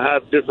 I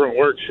have different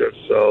work shifts,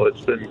 so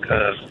it's been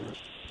kind of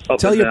up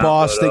Tell and your down,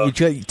 boss but,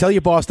 tell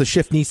your boss the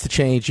shift needs to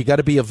change. You got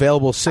to be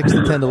available 6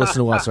 to 10 to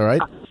listen to us. All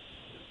right?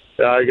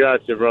 Yeah, I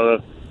got you,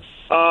 brother.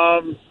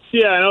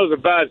 Yeah, I know it's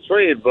a bad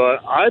trade,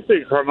 but I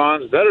think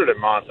Herman's better than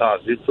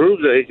Montas. He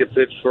proved that he can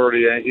pitch for the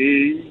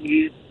Yankees.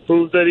 He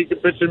proved that he can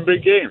pitch in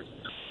big games.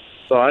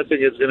 So I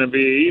think it's going to be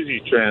an easy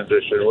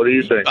transition. What do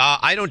you think?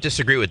 I don't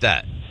disagree with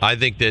that. I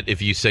think that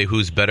if you say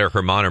who's better,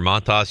 Herman or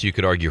Montas, you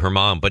could argue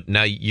Herman, but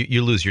now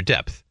you lose your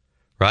depth,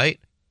 right?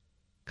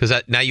 Because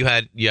now you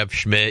have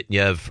Schmidt,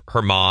 you have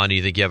Herman,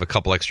 you think you have a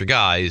couple extra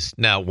guys.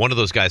 Now, one of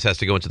those guys has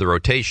to go into the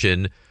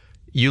rotation.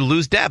 You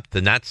lose depth,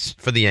 and that's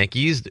for the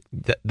Yankees.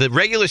 The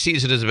regular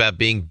season is about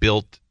being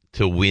built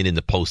to win in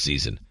the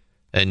postseason,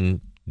 and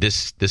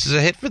this is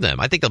a hit for them.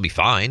 I think they'll be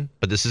fine,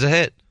 but this is a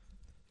hit.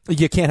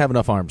 You can't have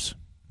enough arms.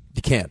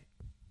 You can't.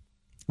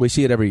 We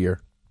see it every year.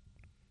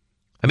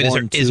 I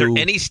mean, is there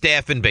any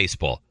staff in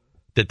baseball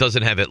that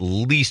doesn't have at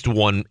least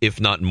one,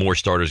 if not more,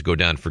 starters go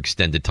down for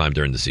extended time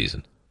during the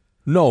season?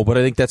 No, but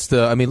I think that's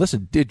the. I mean,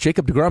 listen,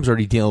 Jacob deGrom's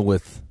already dealing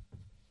with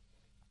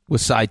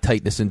side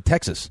tightness in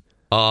Texas.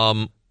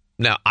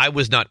 Now, I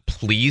was not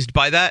pleased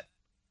by that,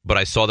 but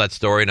I saw that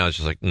story and I was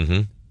just like,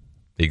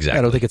 exactly.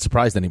 I don't think it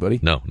surprised anybody.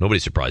 No,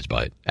 nobody's surprised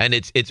by it, and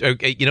it's it's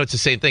the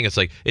same thing. It's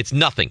like it's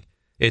nothing.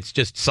 It's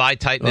just side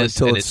tightness,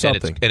 and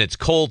it's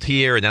cold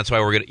here, and that's why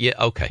we're gonna. Yeah,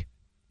 okay,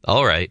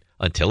 all right.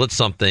 Until it's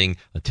something,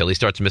 until he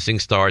starts missing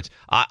starts.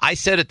 I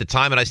said at the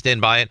time, and I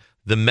stand by it.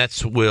 The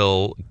Mets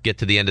will get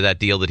to the end of that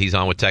deal that he's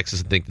on with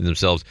Texas and think to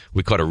themselves,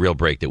 "We caught a real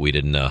break that we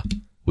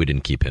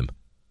didn't keep him."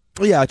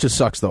 Yeah, it just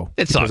sucks though.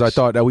 It sucks.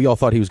 Because we all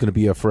thought he was going to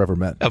be a forever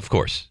Met. Of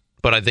course.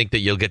 But I think that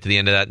you'll get to the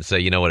end of that and say,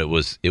 you know what, it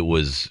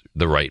was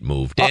the right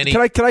move. Danny,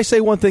 can I say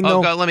one thing though?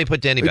 Let me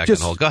put Danny back on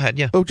hold. Go ahead,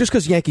 yeah. Oh, just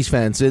because Yankees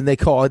fans and they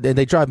call it and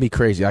they drive me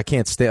crazy. I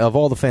can't stand of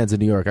all the fans in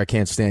New York. I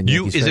can't stand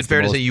Yankees fans. Is it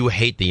fair to say you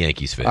hate the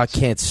Yankees fans? I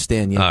can't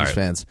stand Yankees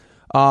fans.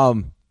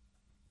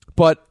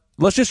 But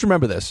let's just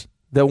remember this: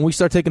 that when we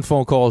start taking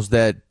phone calls,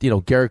 that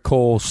Garrett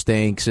Cole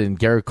stinks and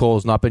Garrett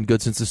Cole's not been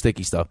good since the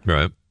sticky stuff.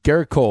 Right.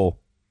 Garrett Cole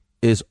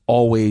is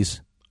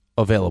always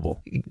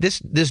available.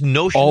 This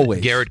notion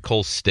that Garrett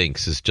Cole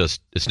stinks is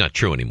just it's not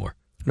true anymore.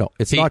 No,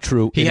 it's not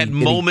true. He had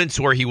moments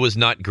where he was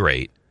not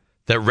great.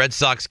 That Red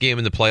Sox game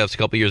in the playoffs a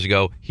couple years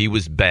ago, he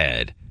was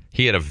bad.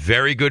 He had a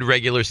very good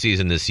regular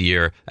season this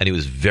year, and he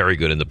was very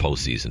good in the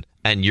postseason.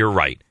 And you're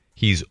right.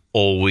 He's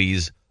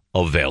always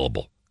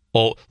available.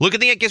 Oh, look at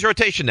the Yankees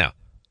rotation now.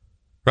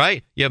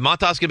 Right? You have Montas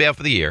going to be out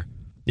for the year.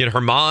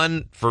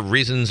 Herman, for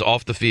reasons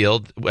off the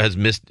field, has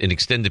missed an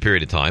extended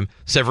period of time.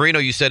 Severino,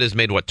 you said, has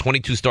made,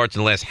 22 starts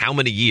in the last how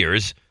many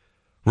years?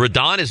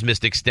 Rodon has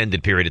missed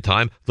extended period of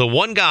time. The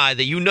one guy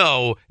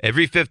that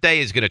every fifth day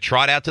is going to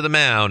trot out to the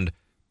mound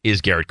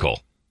is Garrett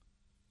Cole.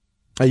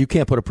 You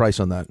can't put a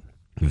price on that.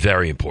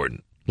 Very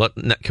important.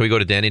 Can we go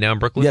to Danny now in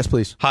Brooklyn? Yes,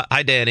 please.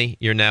 Hi, Danny.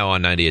 You're now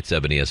on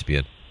 98.7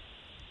 ESPN.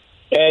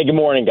 Hey, good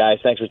morning, guys.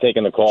 Thanks for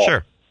taking the call.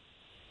 Sure.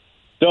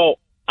 So,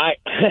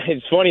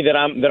 it's funny that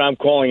I'm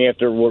calling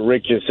after what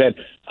Rick just said.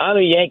 I'm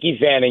a Yankee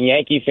fan, and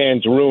Yankee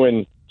fans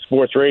ruin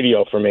sports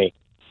radio for me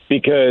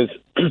because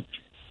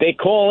they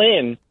call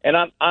in,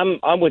 and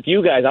I'm with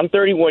you guys. I'm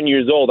 31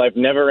 years old. I've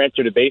never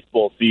entered a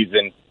baseball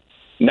season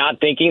not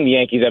thinking the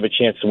Yankees have a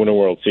chance to win a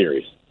World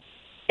Series.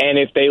 And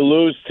if they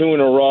lose 2 in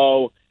a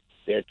row,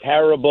 they're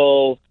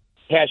terrible.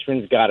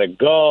 Cashman's got to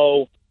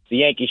go. The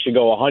Yankees should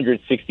go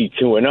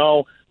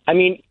 162-0. I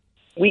mean,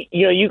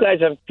 you guys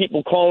have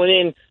people calling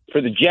in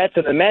for the Jets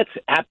and the Mets,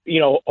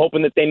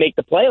 hoping that they make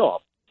the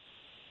playoffs.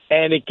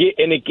 And it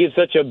gives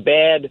such a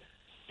bad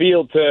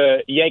feel to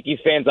Yankees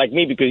fans like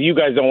me because you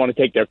guys don't want to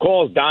take their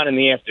calls. Don in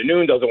the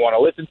afternoon doesn't want to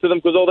listen to them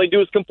because all they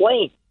do is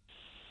complain.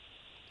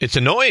 It's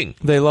annoying.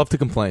 They love to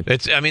complain.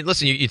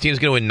 Listen, your team's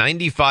going to win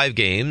 95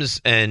 games,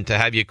 and to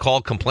have you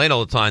complain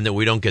all the time that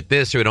we don't get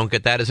this or we don't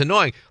get that is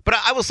annoying. But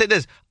I will say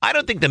this. I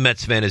don't think the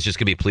Mets fan is just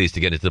going to be pleased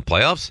to get into the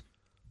playoffs.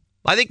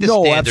 I think the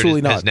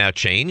standard has now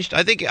changed.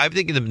 I think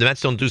the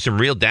Mets don't do some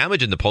real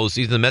damage in the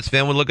postseason. The Mets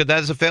fan would look at that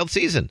as a failed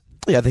season.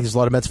 Yeah, I think there's a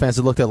lot of Mets fans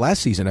that looked at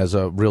last season as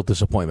a real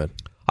disappointment.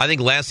 I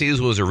think last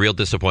season was a real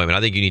disappointment.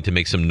 I think you need to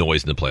make some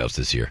noise in the playoffs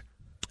this year.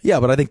 Yeah,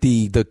 but I think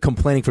the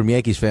complaining from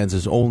Yankees fans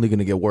is only going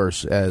to get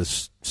worse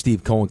as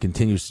Steve Cohen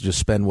continues to just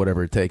spend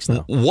whatever it takes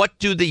now. What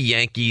do the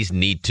Yankees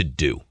need to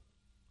do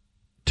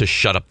to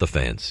shut up the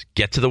fans?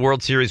 Get to the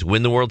World Series,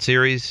 win the World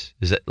Series?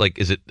 Is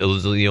it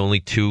those are the only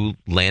 2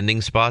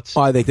 landing spots?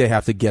 I think they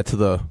have to get to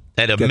the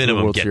at a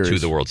minimum get to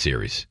the World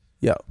Series.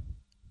 Yeah.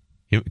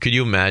 Could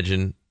you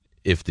imagine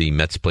if the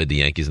Mets played the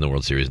Yankees in the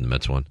World Series and the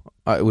Mets won?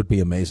 It would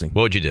be amazing.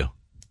 What would you do?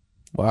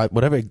 Well,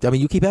 whatever. I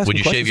mean, you keep asking.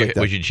 Would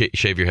you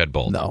shave your head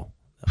bald? No.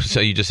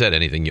 So you just said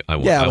anything. I'd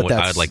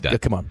like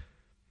that. Come on.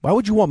 Why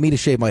would you want me to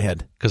shave my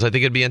head? Because I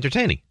think it'd be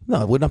entertaining.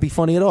 No, it would not be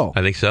funny at all.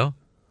 I think so.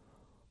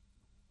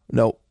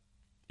 No.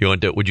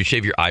 Would you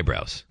shave your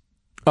eyebrows?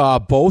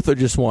 Both or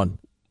just one?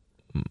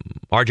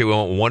 RJ, we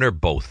want one or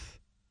both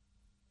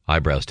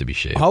eyebrows to be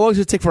shaved. How long does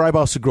it take for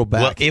eyebrows to grow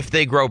back? Well, if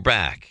they grow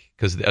back,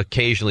 because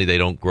occasionally they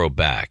don't grow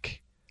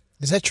back.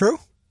 Is that true?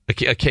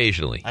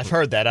 Occasionally. I've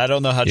heard that. I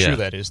don't know how true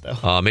that is,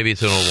 though. Maybe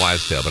it's an old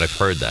wives' tale, but I've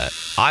heard that.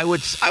 I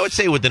would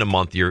say within a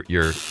month you're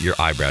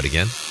eyebrowed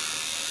again.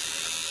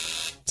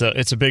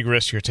 It's a big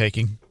risk you're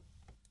taking.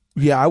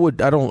 Yeah, I would.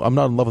 I'm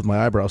not in love with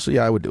my eyebrows, so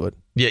yeah, I would do it.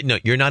 Yeah, no,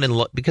 you're not in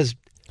love because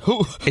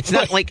it's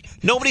not like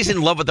nobody's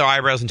in love with their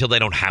eyebrows until they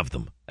don't have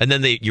them, and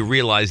then you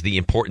realize the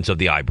importance of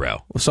the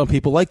eyebrow. Well, some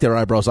people like their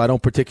eyebrows. I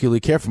don't particularly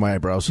care for my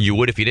eyebrows. You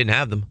would if you didn't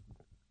have them.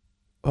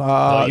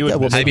 Have you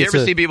ever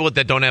seen people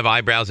that don't have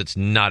eyebrows? It's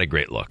not a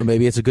great look.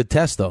 Maybe it's a good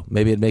test, though.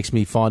 Maybe it makes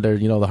me fonder.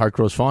 The heart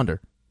grows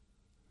fonder.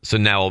 So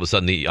now all of a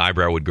sudden the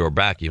eyebrow would grow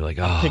back. You're like,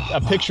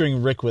 I'm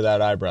picturing Rick without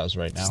eyebrows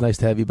right now. It's nice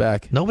to have you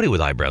back. Nobody with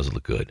eyebrows would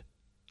look good.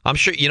 I'm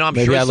sure.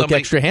 Maybe I look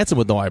extra handsome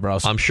with no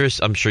eyebrows. I'm sure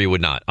you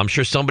would not. I'm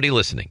sure somebody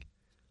listening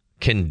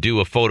can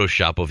do a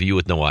Photoshop of you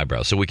with no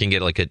eyebrows, so we can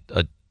get like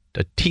a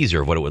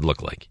teaser of what it would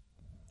look like.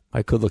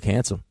 I could look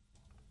handsome.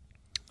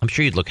 I'm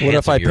sure you'd look handsome. What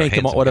if I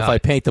guy.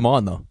 paint them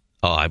on though?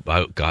 Oh,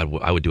 God,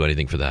 I would do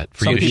anything for that.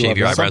 For you to shave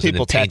your eyebrows and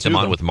then paint them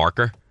on with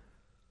marker?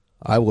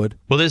 I would.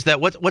 Well, there's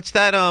that. What's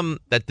that?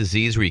 That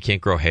disease where you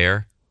can't grow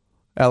hair?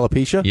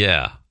 Alopecia?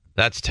 Yeah,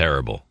 that's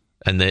terrible.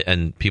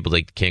 And people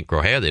that can't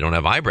grow hair, they don't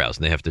have eyebrows,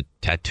 and they have to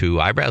tattoo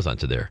eyebrows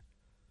onto their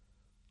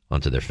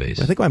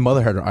face. I think my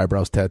mother had her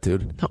eyebrows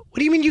tattooed. No, what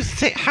do you mean you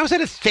think? How's that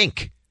a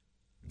think?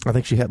 I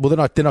think she had. Well,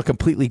 they're not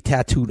completely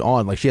tattooed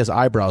on. Like she has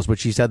eyebrows, but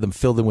she's had them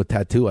filled in with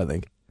tattoo. I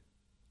think.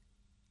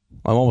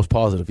 I'm almost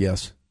positive.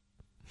 Yes.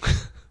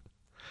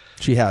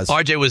 She has.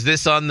 RJ, was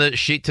this on the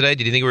sheet today?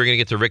 Did you think we were going to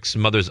get to Rick's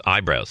mother's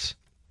eyebrows?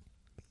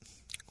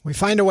 We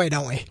find a way,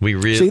 don't we? We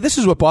really see. This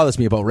is what bothers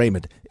me about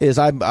Raymond is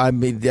I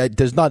mean,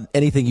 there's not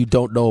anything you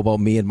don't know about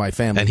me and my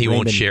family. And he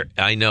Raymond, won't share.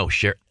 I know,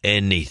 share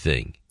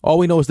anything. All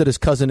we know is that his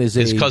cousin is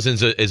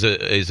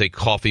a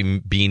coffee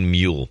bean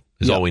mule.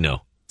 Is all we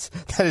know.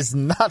 That is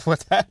not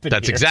what's happening.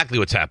 That's exactly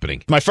what's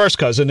happening. My first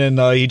cousin, and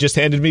he just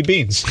handed me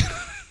beans.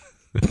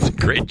 That's a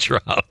great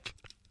drop.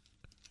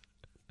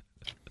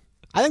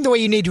 I think the way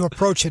you need to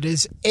approach it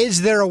is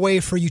there a way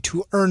for you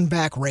to earn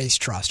back Ray's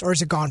trust, or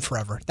is it gone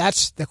forever?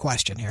 That's the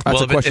question here.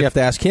 That's a question you have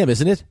to ask him,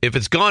 isn't it? If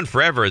it's gone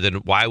forever, then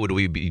why would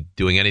we be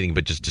doing anything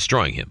but just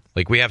destroying him?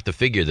 Like, we have to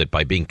figure that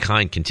by being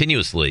kind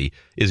continuously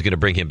is going to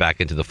bring him back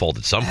into the fold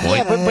at some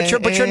point. Yeah,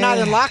 but you're not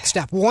in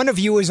lockstep. One of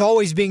you is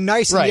always being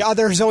nice, and the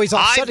other is always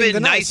offsetting the I've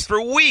been nice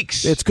for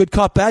weeks. It's good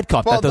cop, bad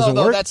cop. Well, that doesn't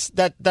work.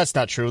 That's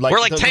not true. We're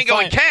like Tango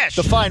and Cash.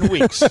 Define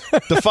weeks.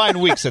 Define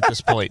weeks at this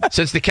point.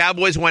 Since the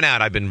Cowboys went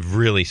out, I've been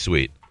really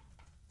sweet.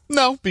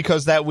 No,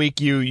 because that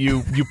week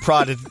you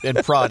prodded and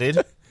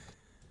prodded,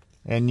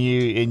 and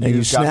you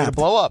got me to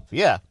blow up.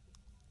 Yeah,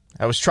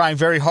 I was trying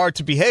very hard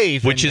to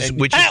behave.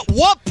 At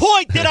what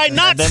point did I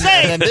not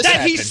say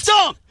that he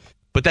stunk?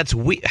 But that's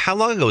how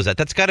long ago was that?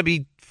 That's got to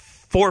be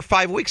 4 or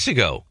 5 weeks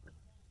ago.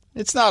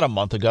 It's not a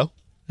month ago.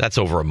 That's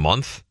over a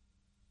month.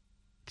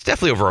 It's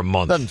definitely over a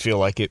month. Doesn't feel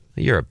like it.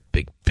 You're a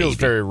big baby. Feels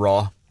very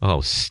raw. Oh,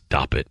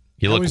 stop it!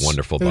 You look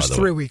wonderful. By the way, it was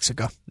 3 weeks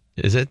ago.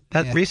 Is it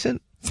that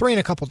recent? 3 in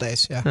a couple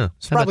days, yeah. Huh.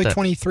 It's probably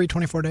 23,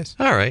 24 days.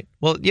 All right.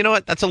 Well, you know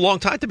what? That's a long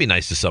time to be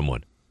nice to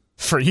someone.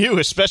 For you,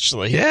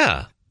 especially.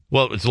 Yeah.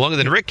 Well, it's longer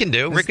than Rick can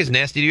do. Rick is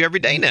nasty to you every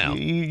day now.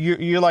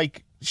 You're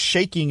like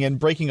shaking and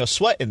breaking a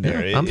sweat in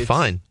there. Yeah, I'm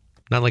fine.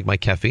 Not like my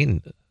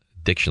caffeine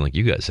addiction like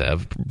you guys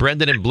have.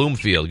 Brendan in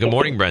Bloomfield. Good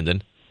morning,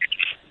 Brendan.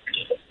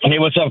 Hey,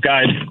 what's up,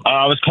 guys?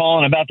 I was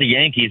calling about the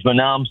Yankees, but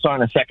now I'm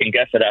starting to second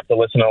guess it after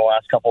listening to the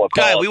last couple of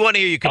calls. God, we want to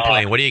hear you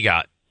complain. What do you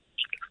got?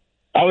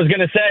 I was going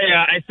to say,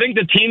 I think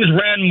the teams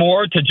ran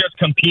more to just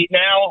compete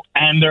now,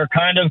 and they're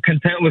kind of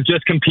content with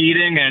just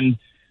competing and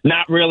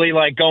not really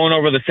like going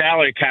over the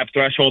salary cap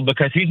threshold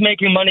because he's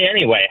making money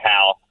anyway,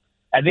 Hal.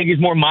 I think he's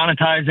more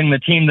monetizing the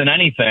team than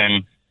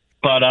anything.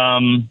 But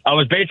I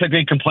was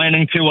basically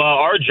complaining to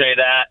RJ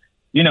that,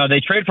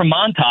 they trade for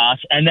Montas,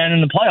 and then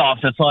in the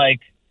playoffs, it's like,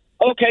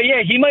 okay,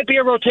 yeah, he might be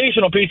a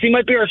rotational piece. He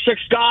might be our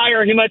sixth guy,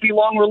 or he might be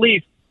long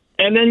relief.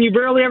 And then you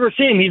barely ever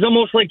see him. He's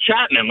almost like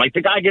Chapman. Like,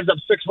 the guy gives up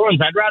 6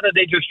 runs. I'd rather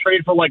they just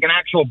trade for, like, an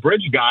actual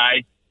bridge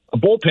guy, a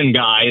bullpen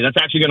guy that's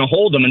actually going to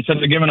hold them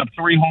instead of giving up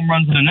 3 home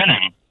runs in an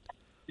inning.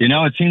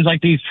 It seems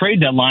like these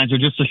trade deadlines are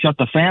just to shut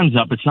the fans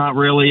up. It's not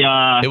really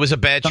it was a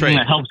bad something trade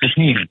that helps the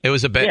team. It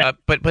was a bad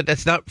but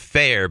that's not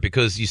fair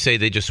because you say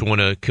they just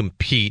want to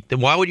compete. Then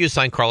why would you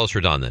sign Carlos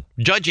Rodon then?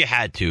 Judge, you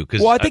had to.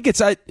 Well, I think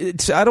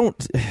I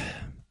don't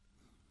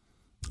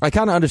 – I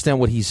kind of understand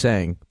what he's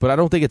saying, but I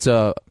don't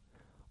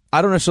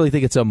necessarily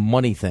think it's a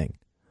money thing.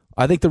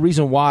 I think the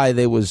reason why it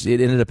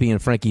ended up being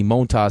Frankie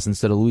Montas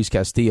instead of Luis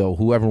Castillo,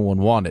 who everyone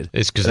wanted,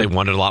 is because they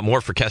wanted a lot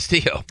more for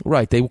Castillo.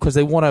 Right? Because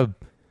they want to.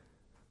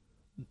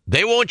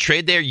 They won't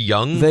trade their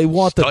young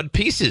stud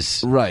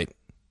pieces. Right.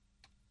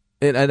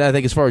 And I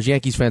think as far as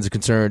Yankees fans are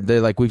concerned,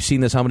 they're like, we've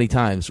seen this how many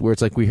times where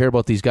it's like we hear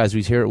about these guys,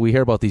 we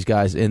hear about these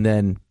guys, and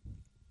then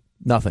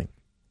nothing.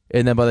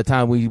 And then by the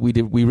time we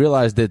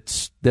realize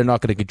that they're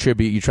not going to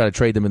contribute, you try to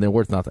trade them and they're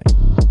worth nothing.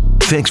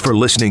 Thanks for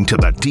listening to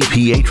the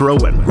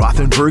DiPietro and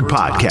Rothenberg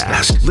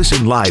podcast.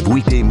 Listen live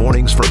weekday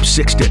mornings from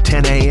 6 to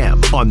 10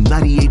 a.m. on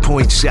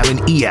 98.7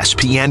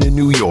 ESPN in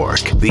New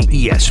York, the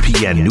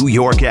ESPN New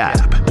York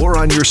app, or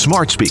on your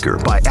smart speaker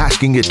by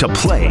asking it to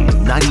play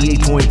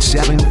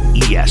 98.7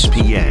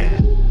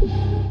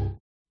 ESPN.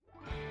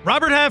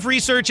 Robert Half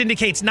research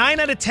indicates 9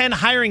 out of 10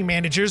 hiring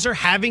managers are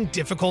having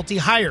difficulty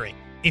hiring.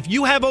 If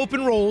you have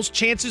open roles,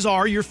 chances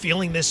are you're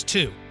feeling this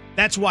too.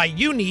 That's why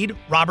you need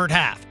Robert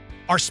Half.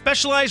 Our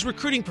specialized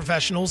recruiting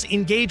professionals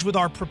engage with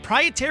our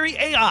proprietary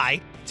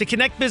AI to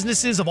connect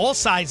businesses of all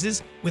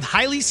sizes with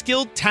highly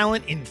skilled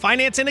talent in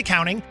finance and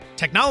accounting,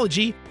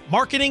 technology,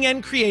 marketing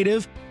and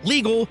creative,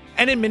 legal,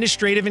 and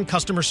administrative and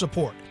customer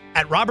support.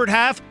 At Robert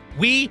Half,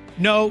 we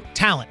know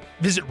talent.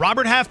 Visit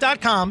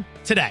roberthalf.com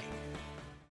today.